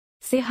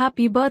say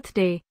happy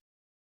birthday.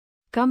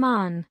 Come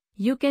on,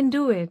 you can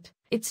do it.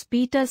 It's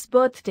Peter's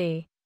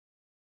birthday.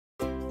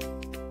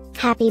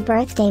 Happy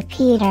birthday,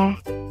 Pieter.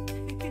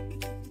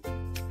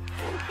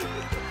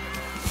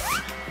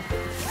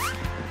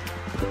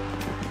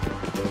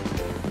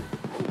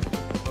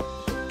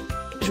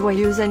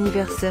 Joyeux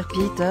anniversaire,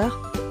 Pieter.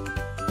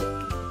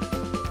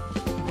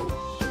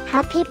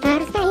 Happy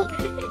birthday,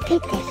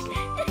 Pieter.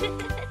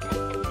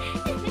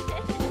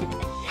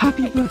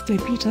 Happy birthday,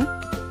 Pieter.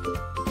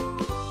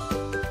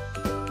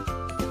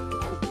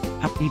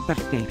 Happy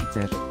birthday,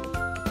 Pieter.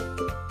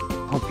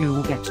 Hope you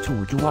will get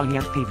to do all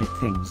your favorite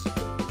things.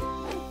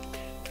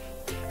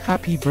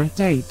 Happy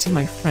birthday to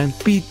my friend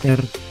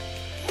Pieter.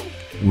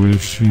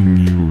 Wishing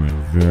you a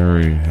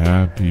very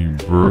happy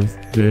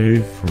birthday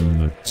from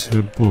the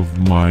tip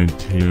of my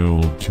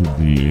tail to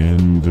the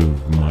end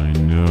of my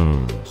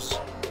nose.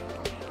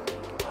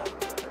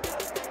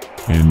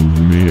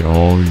 And may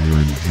all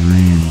your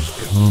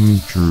dreams come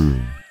true.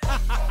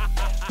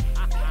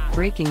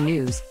 Breaking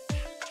news.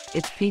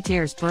 It's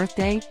Pieter's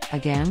birthday,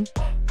 again?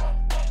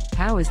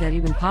 How is that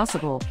even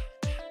possible?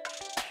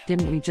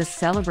 Didn't we just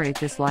celebrate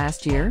this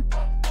last year?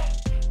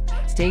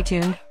 Stay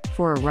tuned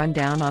for a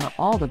rundown on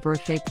all the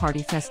birthday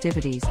party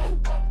festivities.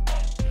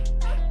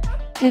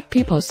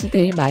 Happy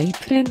birthday, my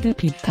friend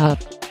Pieter.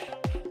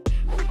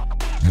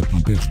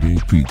 Happy birthday,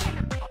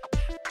 Pieter.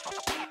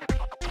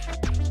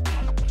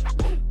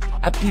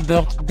 Happy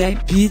birthday,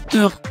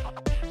 Pieter.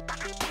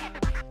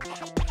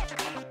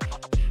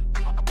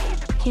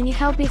 Can you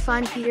help me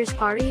find Pieter's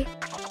party?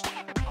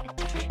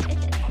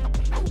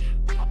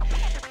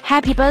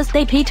 Happy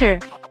birthday, Pieter.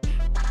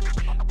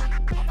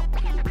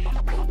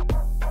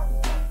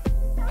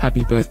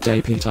 Happy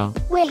birthday, Pieter.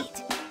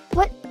 Wait,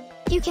 what?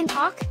 You can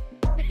talk?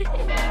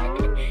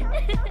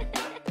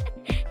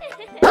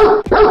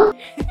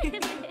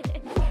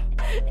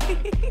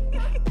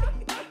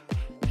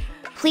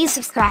 Please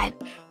subscribe,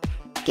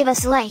 give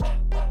us a like,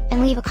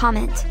 and leave a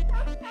comment.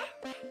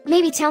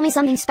 Maybe tell me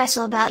something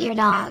special about your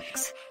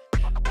dogs.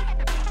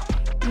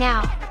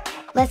 Now,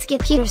 let's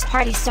get Pieter's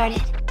party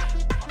started.